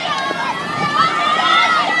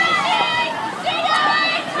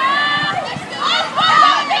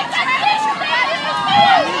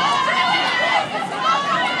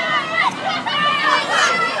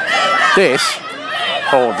This,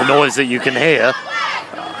 or the noise that you can hear,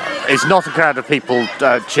 is not a crowd of people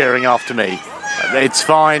cheering after me. It's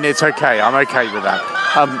fine, it's okay, I'm okay with that.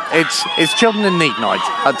 It's Children in Need Night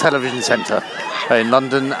at Television Centre in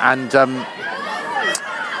London, and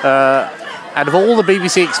out of all the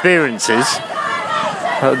BBC experiences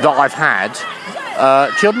that I've had,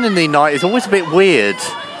 Children in Need Night is always a bit weird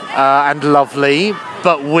and lovely,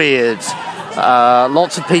 but weird.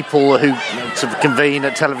 Lots of people who sort of convene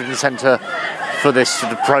at Television Centre for this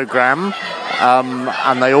sort of programme,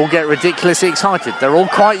 and they all get ridiculously excited. They're all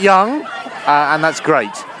quite young, and that's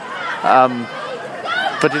great.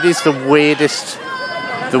 But it is the weirdest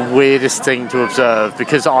thing to observe,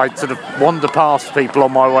 because I sort of wander past people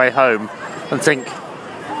on my way home and think,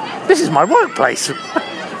 this is my workplace.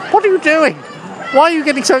 What are you doing? Why are you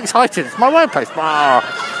getting so excited? It's my workplace.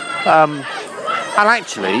 And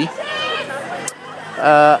actually,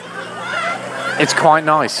 it's quite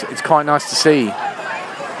nice. It's quite nice to see,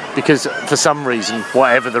 because for some reason,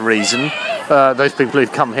 whatever the reason, those people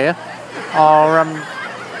who've come here are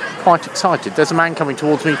quite excited. There's a man coming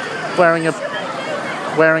towards me wearing a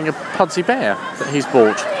Pudsey bear that he's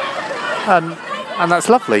bought, and that's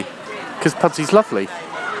lovely, because Pudsey's lovely.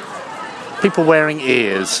 People wearing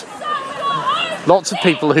ears. Lots of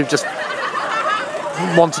people who've just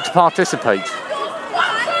wanted to participate.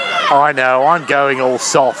 I know, I'm going all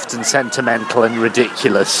soft and sentimental and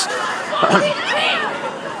ridiculous.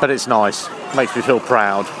 But it's nice. Makes me feel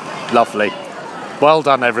proud. Lovely. Well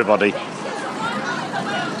done, everybody.